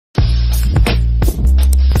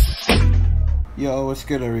Yo, what's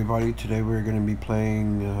good everybody? Today we're going to be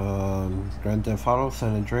playing Grand Theft Auto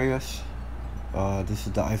San Andreas. This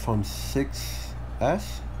is the iPhone 6s.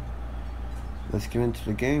 Let's get into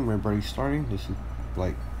the game. We're already starting. This is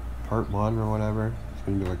like part 1 or whatever. It's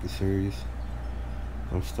going to be like a series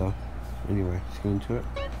of stuff. Anyway, let's get into it.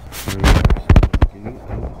 Getting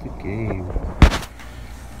into the game.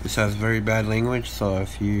 This has very bad language, so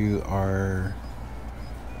if you are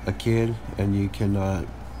a kid and you cannot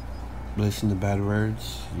listen to bad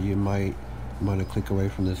words, you might want to click away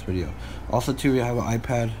from this video. Also too, we have an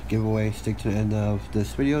iPad giveaway. Stick to the end of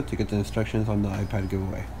this video to get the instructions on the iPad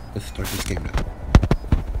giveaway. Let's start this game now.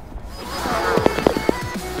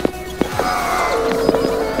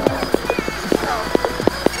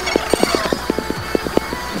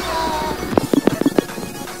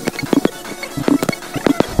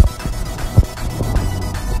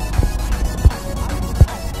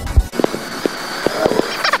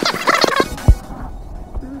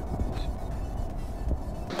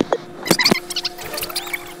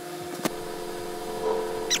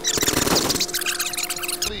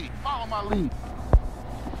 Follow my lead.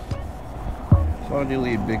 Follow your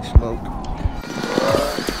lead, Big Smoke.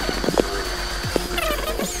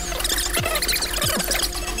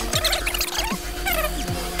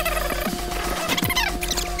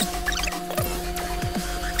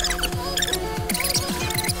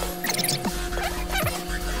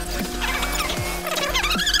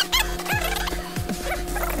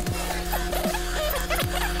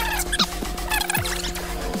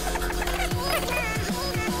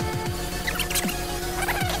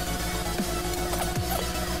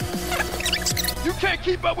 You can't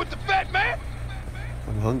keep up with the fat man.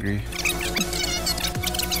 I'm hungry.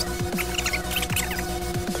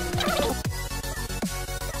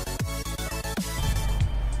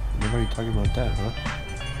 Nobody talking about that, huh?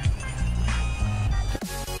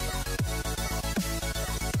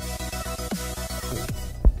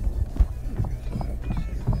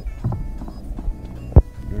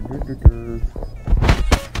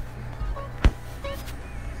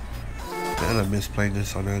 Man, I miss playing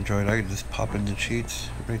this on Android. I can just pop in the cheats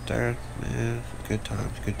right there. Man, good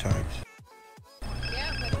times, good times.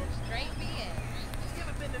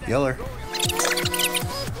 Yeller.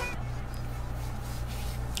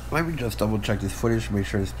 Let me just double check this footage to make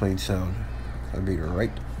sure it's playing sound. I'll be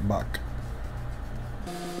right back.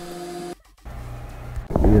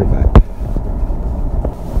 We're back.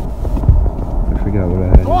 I forgot what I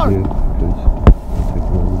had to do. Take a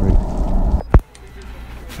little break.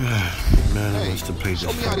 Man, I must have played this.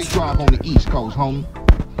 Show me how they drive on the East Coast, homie.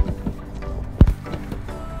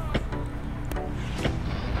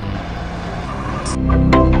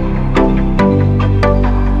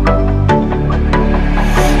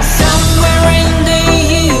 Somewhere in the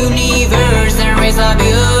universe there is a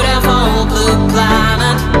beautiful blue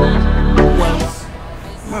planet.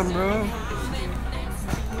 Come on, bro.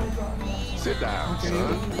 Sit down,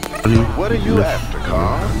 son. What are you after,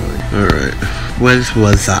 Carl? Alright. What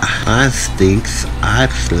was that? I thinks, I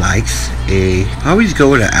likes a... I always go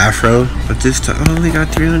with an afro, but this time I only got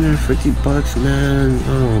 350 bucks, man.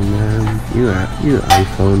 Oh, man. You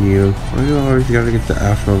iPhone, you. Why do I always gotta get the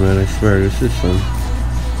afro, man? I swear, this is some...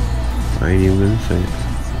 I ain't even gonna say it.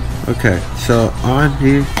 Okay, so I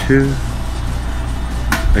need to...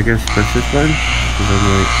 I guess press this button, because I'm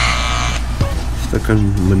like... stuck on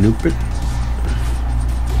maneuver.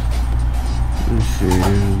 Let's see,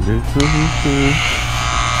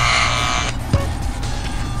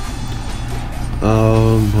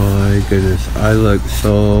 oh my goodness, I look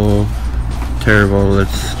so terrible.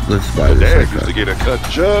 Let's buy this. Dad used to get a cut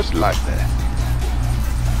just like that.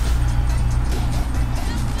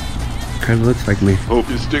 Kinda looks like me Hope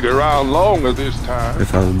you stick around longer this time.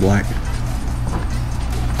 if I was black.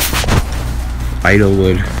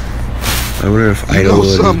 Idlewood. I wonder if Idlewood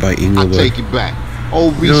is by Inglewood. I take it back.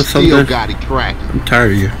 Old Reese still something? got it cracking. I'm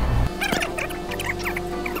tired of you.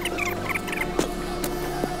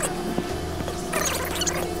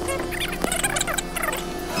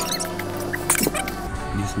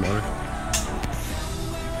 Need some water?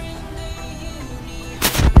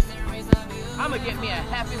 I'ma get me a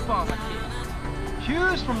happy farmer kid.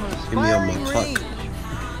 Choose from the Give me on my inspiring cluck. range.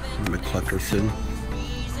 My Cluckerson.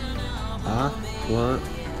 I want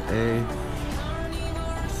a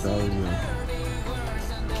thousand.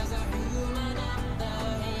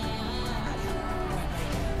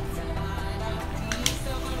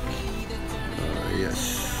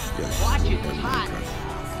 Yes. Watch it, it's hot.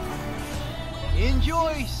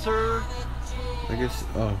 Enjoy, sir. I guess.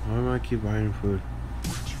 Oh, why do I keep buying food?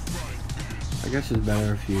 I guess it's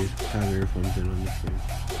better if you have earphones in on this thing.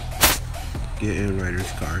 get in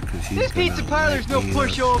Ryder's car because he's This gonna pizza parlor's no light me up.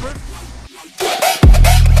 pushover.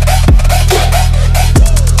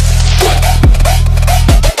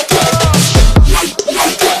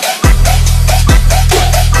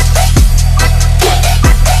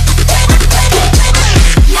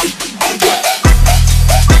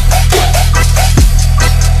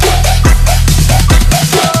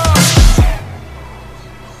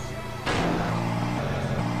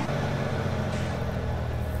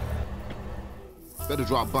 Better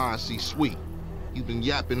drop by and see Sweet. You've been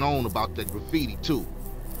yapping on about that graffiti too.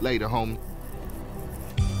 Later, homie.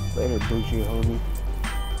 Later, bougie homie.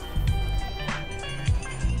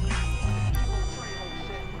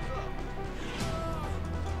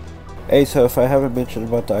 Hey, so if I haven't mentioned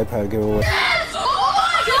about the iPad giveaway,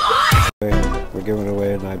 we're giving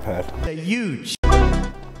away an iPad. They're huge.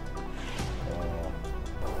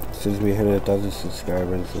 Since we hit 1,000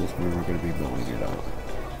 subscribers, this week we're gonna be mailing it out.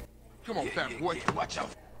 Come on, fat boy. Watch out.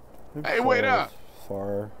 I'm Hey, wait up.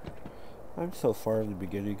 I'm so far in the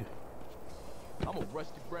beginning. I'm a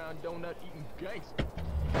rusty brown donut eating gangster.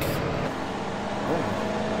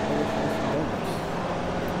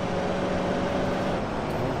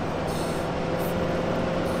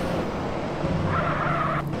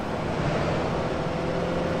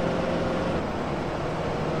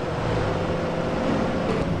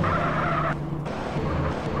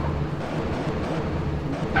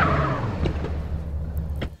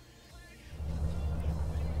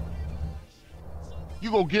 You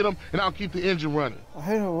go get him, and I'll keep the engine running.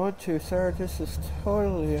 I don't want to, sir. This is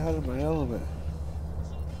totally out of my element.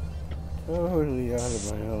 Totally out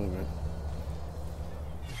of my element.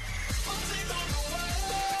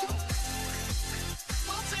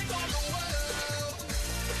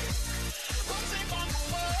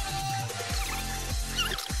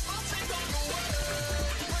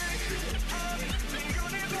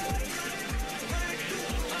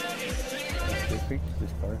 Speak to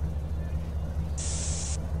this car.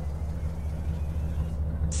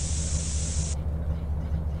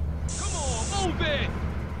 Move it!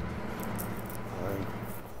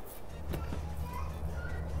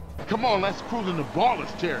 Come on, let's cruise into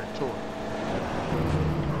Ballas territory.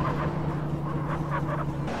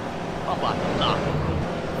 How about that?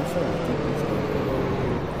 I'm sorry, I think this is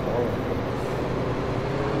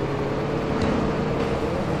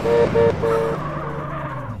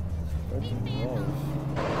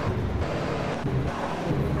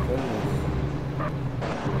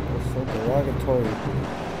so derogatory.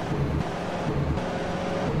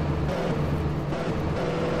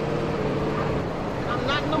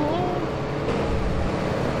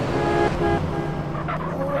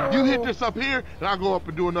 You hit this up here, and I'll go up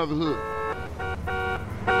and do another hood.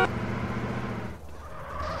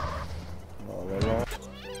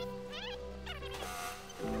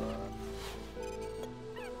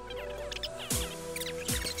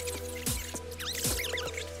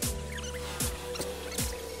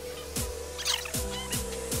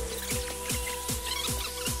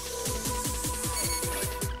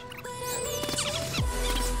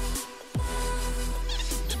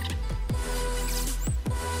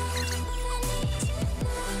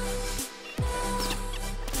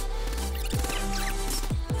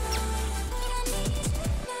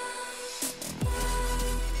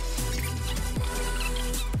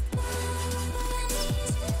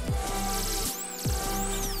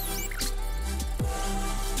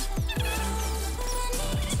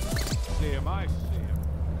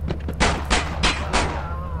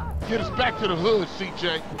 Get us back to the hood,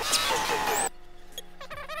 CJ.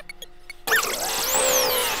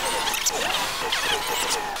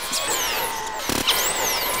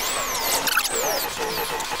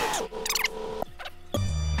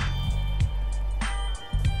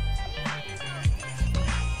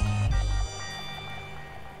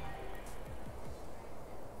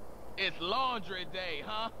 It's laundry day,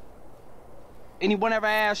 huh? Anyone ever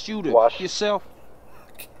asked you to Wash yourself?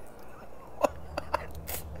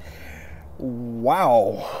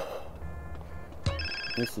 Wow.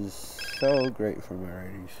 This is so great for my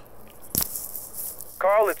ratings.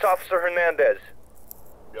 Carl, it's Officer Hernandez.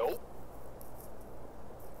 Nope.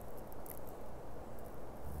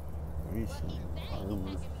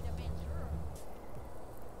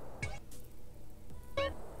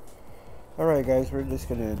 Alright guys, we're just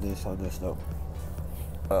gonna end this on this note.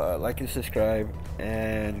 Like and subscribe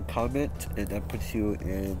and comment, and that puts you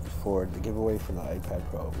in for the giveaway for the iPad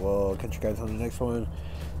Pro. We'll catch you guys on the next one.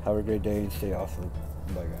 Have a great day and stay awesome.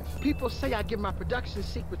 Bye guys. People say I give my production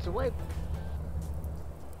secrets away.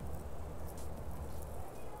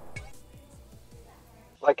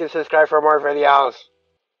 Like and subscribe for more videos.